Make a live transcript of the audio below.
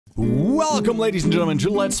Welcome, ladies and gentlemen, to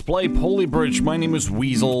Let's Play Poly Bridge. My name is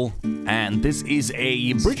Weasel, and this is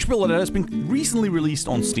a bridge builder that has been recently released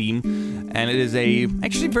on Steam, and it is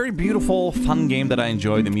actually very beautiful, fun game that I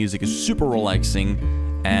enjoy. The music is super relaxing,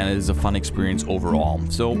 and it is a fun experience overall.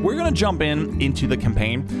 So we're gonna jump into the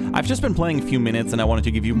campaign. I've just been playing a few minutes, and I wanted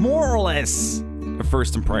to give you more or less a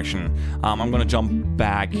first impression. I'm gonna jump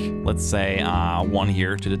back, let's say, one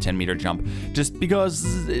here to the 10-meter jump, just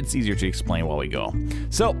because it's easier to explain while we go.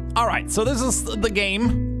 So, alright, so this is the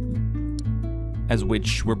game as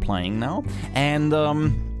which we're playing now, and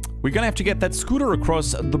we're gonna have to get that scooter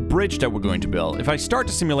across the bridge that we're going to build. If I start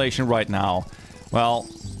the simulation right now, well,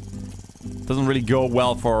 it doesn't really go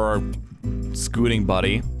well for our scooting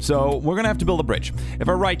buddy, so we're gonna have to build a bridge. If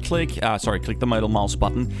I right-click, click the middle mouse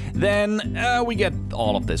button, then we get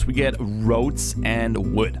all of this. We get roads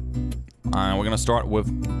and wood. We're gonna start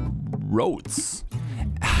with roads.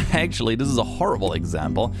 Actually, this is a horrible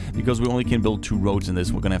example, because we only can build 2 roads in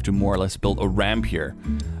this. We're gonna have to more or less build a ramp here.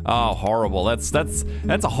 Oh, horrible. That's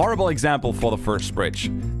a horrible example for the first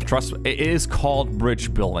bridge. Trust me, it is called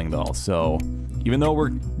bridge building though, so even though we're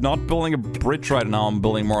not building a bridge right now, I'm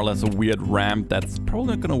building more or less a weird ramp that's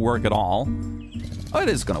probably not gonna work at all. Oh, it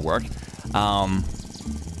is gonna work.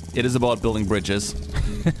 It is about building bridges.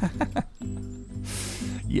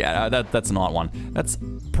 Yeah, that's not one. That's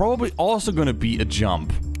probably also gonna be a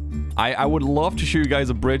jump. I would love to show you guys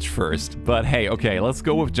a bridge first, but hey, okay, let's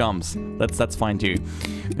go with jumps. That's fine too.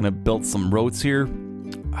 I'm gonna build some roads here.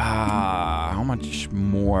 How much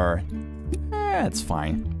more? It's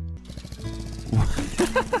fine.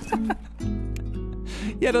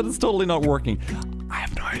 Yeah, that is totally not working. I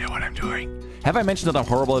have no idea what I'm doing. Have I mentioned that I'm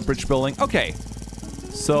horrible at bridge building? Okay.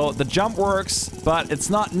 So the jump works, but it's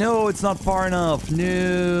not, no, it's not far enough.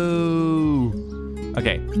 No.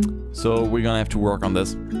 Okay, so we're gonna have to work on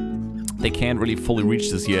this. They can't really fully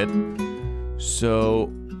reach this yet.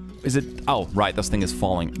 So, is it, oh, right, this thing is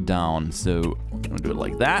falling down. So, I'm gonna do it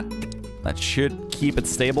like that. That should keep it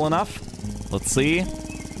stable enough. Let's see.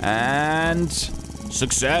 And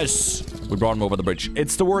success! We brought him over the bridge.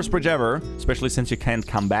 It's the worst bridge ever, especially since you can't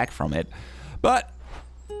come back from it. But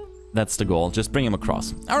that's the goal. Just bring him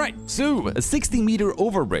across. All right, so a 60-meter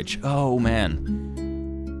overbridge. Oh,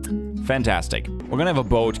 man. Fantastic. We're gonna have a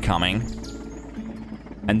boat coming,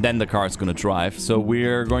 and then the car is gonna drive. So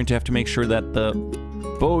we're going to have to make sure that the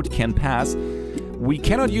boat can pass. We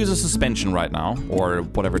cannot use a suspension right now, or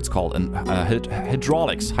whatever it's called, and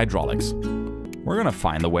hydraulics. We're gonna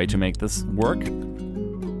find a way to make this work.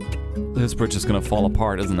 This bridge is gonna fall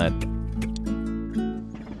apart, isn't it?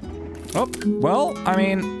 Oh, well, I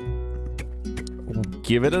mean,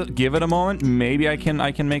 give it a moment. Maybe I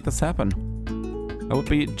can make this happen. That would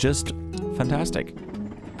be just fantastic.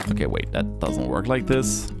 Okay, wait, that doesn't work like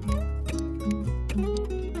this.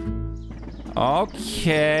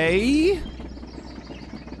 Okay.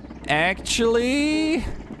 Actually,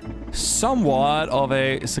 somewhat of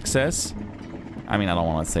a success. I mean, I don't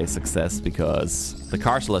want to say success because the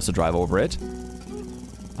car still has to drive over it.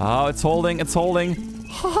 Oh, it's holding, it's holding.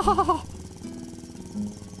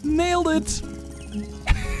 Nailed it.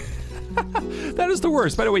 That is the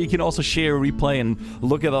worst. By the way, you can also share a replay and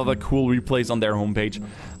look at other cool replays on their homepage.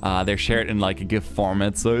 They're shared in like a GIF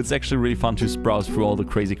format, so it's actually really fun to browse through all the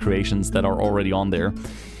crazy creations that are already on there.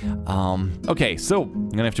 Okay, so I'm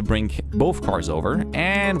gonna have to bring both cars over,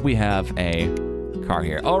 and we have a car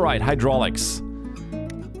here. All right, hydraulics.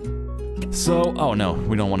 So, oh no,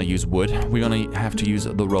 we don't want to use wood. We're gonna have to use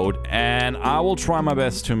the road, and I will try my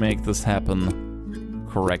best to make this happen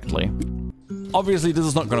correctly. Obviously, this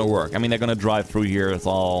is not gonna work. I mean, they're gonna drive through here. It's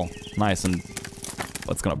all nice and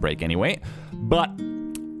well, it's gonna break anyway. But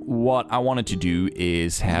what I wanted to do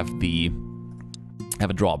is have a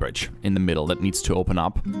drawbridge in the middle that needs to open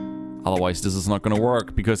up. Otherwise, this is not gonna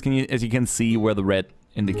work because as you can see where the red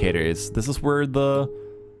indicator is, this is where the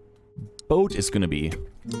boat is gonna be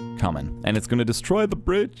coming, and it's gonna destroy the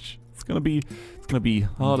bridge. It's gonna be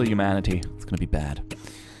oh, the humanity. It's gonna be bad.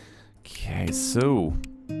 Okay, so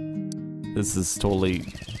this is totally,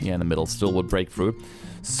 yeah, in the middle, still would break through.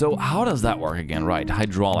 So how does that work again? Right,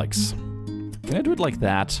 hydraulics. Can I do it like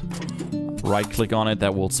that? Right click on it,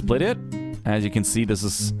 that will split it. As you can see, this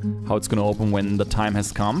is how it's gonna open when the time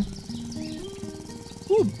has come.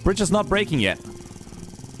 Ooh, bridge is not breaking yet.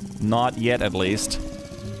 Not yet, at least.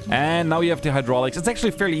 And now you have the hydraulics. It's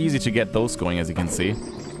actually fairly easy to get those going, as you can see.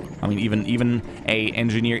 I mean, even a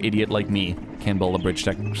engineer idiot like me can build a bridge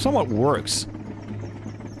that somewhat works.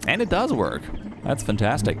 And it does work. That's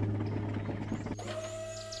fantastic.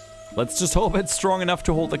 Let's just hope it's strong enough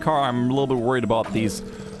to hold the car. I'm a little bit worried about these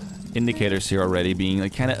indicators here already being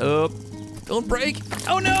like kind of up. Don't break.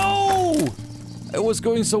 Oh no! It was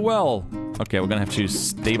going so well. Okay, we're gonna have to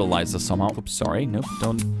stabilize this somehow. Oops, sorry. Nope,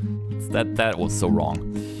 don't. That was so wrong.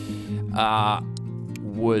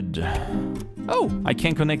 Wood. Oh, I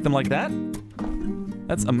can't connect them like that?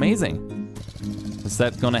 That's amazing. Is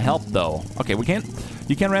that gonna help though? Okay, we can't.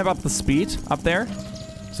 You can ramp up the speed up there,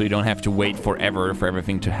 so you don't have to wait forever for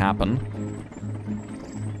everything to happen.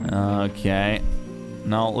 Okay.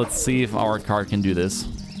 Now let's see if our car can do this.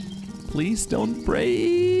 Please don't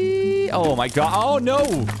break. Oh my god. Oh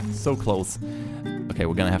no! So close. Okay,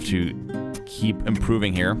 we're gonna have to keep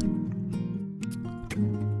improving here.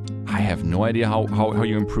 I have no idea how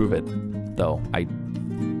you improve it, though.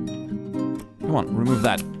 Come on, remove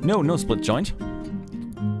that. No split joint.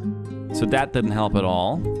 So that didn't help at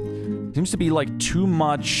all. Seems to be like too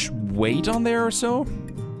much weight on there or so.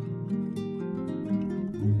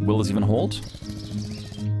 Will this even hold?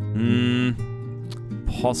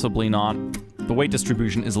 Possibly not. The weight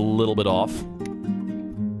distribution is a little bit off.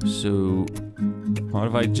 So, what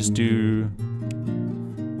if I just do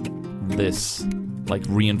this? Like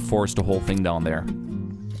reinforce the whole thing down there.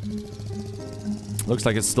 Looks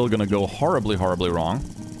like it's still gonna go horribly, horribly wrong.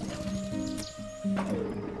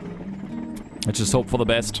 Let's just hope for the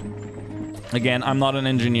best. Again, I'm not an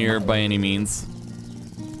engineer by any means.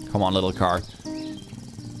 Come on, little car.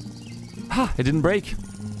 Ha! It didn't break.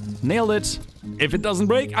 Nailed it. If it doesn't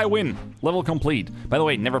break, I win. Level complete. By the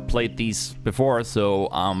way, never played these before, so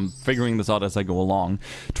I'm figuring this out as I go along.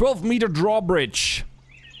 12-meter drawbridge.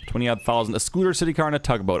 28,000. A scooter, city car, and a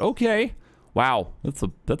tugboat. Okay. Wow. That's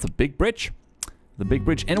a big bridge. The big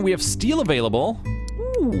bridge. And we have steel available.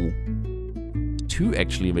 Ooh. 2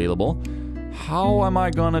 actually available. How am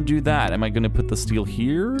I gonna do that? Am I gonna put the steel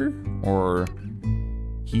here? Or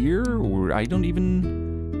here? Or I don't even...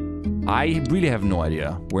 I really have no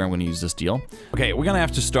idea where I'm gonna use this steel. Okay, we're gonna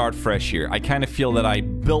have to start fresh here. I kind of feel that I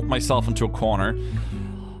built myself into a corner.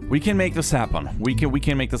 We can make this happen. We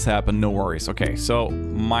can make this happen, no worries. Okay, so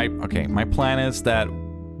my plan is that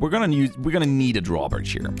we're gonna need a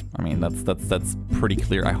drawbridge here. I mean, that's pretty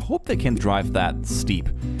clear. I hope they can drive that steep.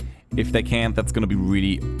 If they can't, that's gonna be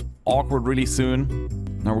really awkward really soon.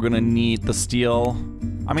 Now we're gonna need the steel.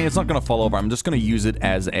 I mean, it's not gonna fall over. I'm just gonna use it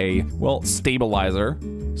as a, well, stabilizer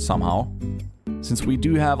somehow. Since we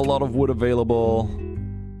do have a lot of wood available,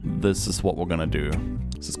 this is what we're gonna do.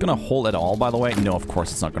 Is this gonna hold at all, by the way? No, of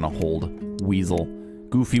course it's not gonna hold. Weasel.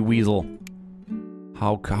 Goofy Weasel.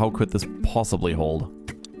 How could this possibly hold?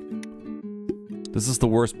 This is the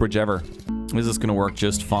worst bridge ever. This is gonna work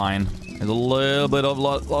just fine. There's a little bit of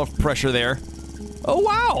lot of pressure there. Oh,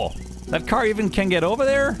 wow! That car even can get over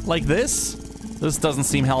there? Like this? This doesn't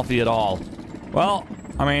seem healthy at all. Well,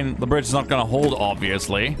 I mean, the bridge is not gonna hold,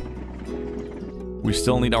 obviously. We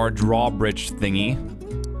still need our drawbridge thingy.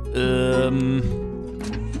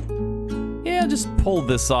 Yeah, just pull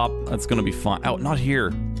this up. That's gonna be fine. Oh, not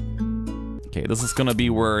here. Okay, this is gonna be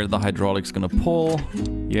where the hydraulic's gonna pull.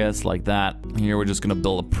 Yes, like that. Here we're just gonna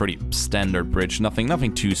build a pretty standard bridge.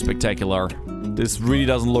 Nothing too spectacular. This really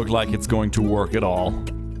doesn't look like it's going to work at all.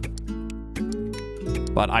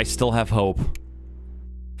 But I still have hope.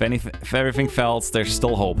 If everything fails, there's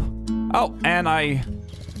still hope. Oh, and I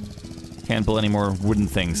can't build any more wooden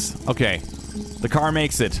things. Okay, the car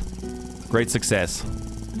makes it. Great success.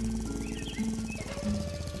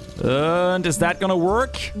 And is that gonna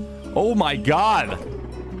work? Oh my god!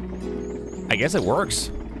 I guess it works.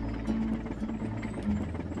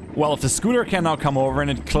 Well, if the scooter can now come over and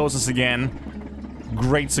it closes again,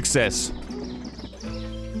 great success.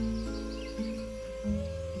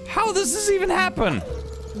 How does this even happen?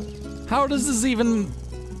 How does this even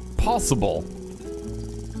possible?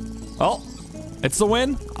 Well, it's the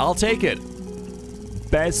win. I'll take it.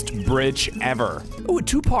 Best bridge ever. Oh, a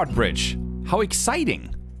 2-part bridge. How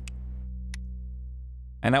exciting.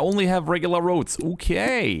 And I only have regular roads.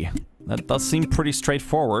 Okay. That does seem pretty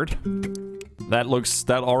straightforward. That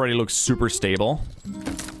already looks super stable.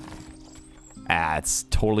 Ah, it's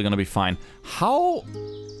totally gonna be fine. How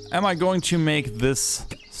am I going to make this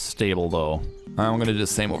stable though? I'm gonna do the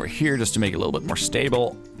same over here just to make it a little bit more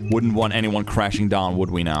stable. Wouldn't want anyone crashing down, would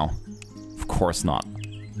we now? Of course not.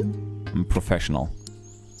 I'm a professional.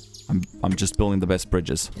 I'm just building the best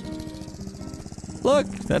bridges. Look,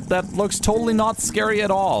 that looks totally not scary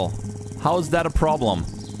at all. How is that a problem?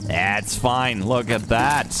 It's fine. Look at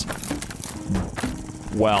that.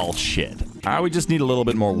 Well, shit. We just need a little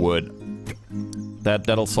bit more wood.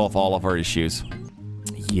 That'll solve all of our issues.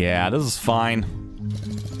 Yeah, this is fine.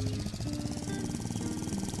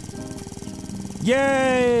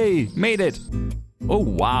 Yay! Made it! Oh,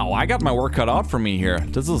 wow. I got my work cut out for me here.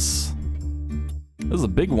 This is a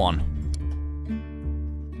big one.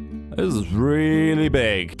 This is really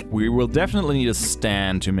big. We will definitely need a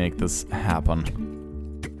stand to make this happen.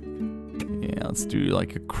 Yeah, let's do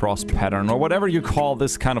like a cross pattern or whatever you call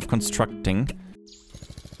this kind of constructing.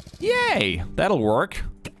 Yay! That'll work.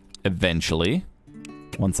 Eventually.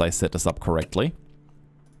 Once I set this up correctly.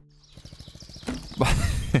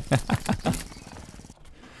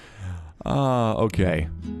 Okay.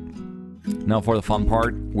 Now for the fun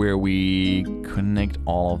part, where we connect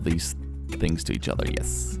all of these things to each other.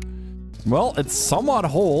 Yes. Well, it somewhat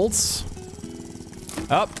holds.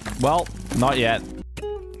 Oh, well, not yet.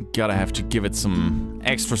 Gotta have to give it some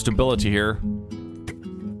extra stability here.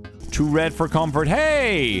 Too red for comfort.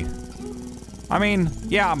 Hey! I mean,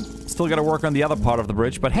 yeah, I'm still gotta work on the other part of the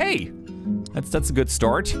bridge, but hey! That's a good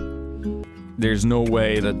start. There's no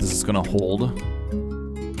way that this is gonna hold.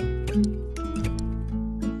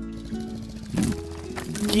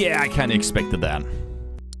 Yeah, I kinda expected that.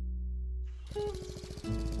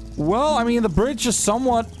 Well, I mean, the bridge is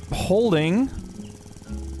somewhat holding.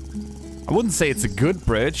 I wouldn't say it's a good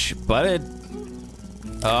bridge, but it...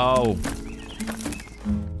 Oh.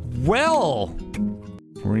 Well!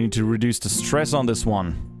 We need to reduce the stress on this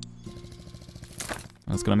one.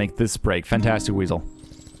 That's gonna make this break. Fantastic, Weasel.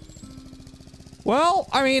 Well,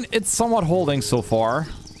 I mean, it's somewhat holding so far.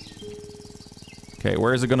 Okay,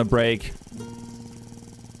 where is it gonna break?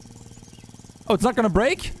 Oh, it's not gonna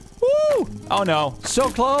break? Woo! Oh no, so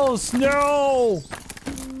close! No!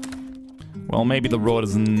 Well, maybe the road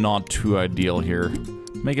is not too ideal here.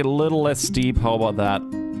 Make it a little less steep. How about that?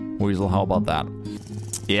 Weasel, how about that?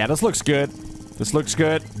 Yeah, this looks good. This looks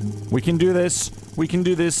good. We can do this. We can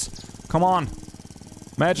do this. Come on.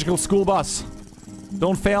 Magical school bus.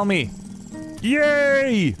 Don't fail me.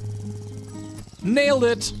 Yay! Nailed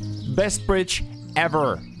it. Best bridge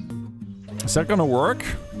ever. Is that gonna work?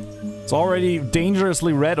 It's already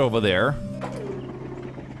dangerously red over there.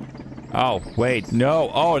 Oh, wait,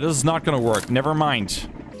 no. Oh, this is not gonna work. Never mind.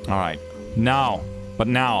 Alright. Now. But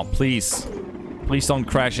now, please. Please don't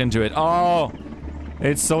crash into it. Oh!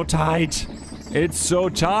 It's so tight. It's so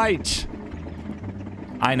tight.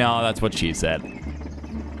 I know, that's what she said.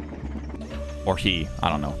 Or he. I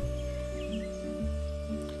don't know.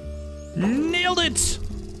 Nailed it!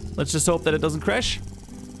 Let's just hope that it doesn't crash.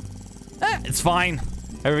 It's fine.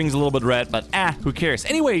 Everything's a little bit red, but who cares?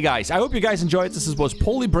 Anyway, guys, I hope you guys enjoyed. This was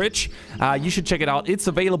Poly Bridge. You should check it out. It's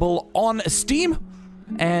available on Steam.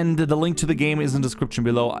 And the link to the game is in the description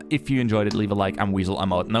below. If you enjoyed it, leave a like. I'm Weasel.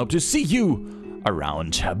 I'm out and I hope to see you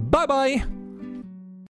around. Bye-bye.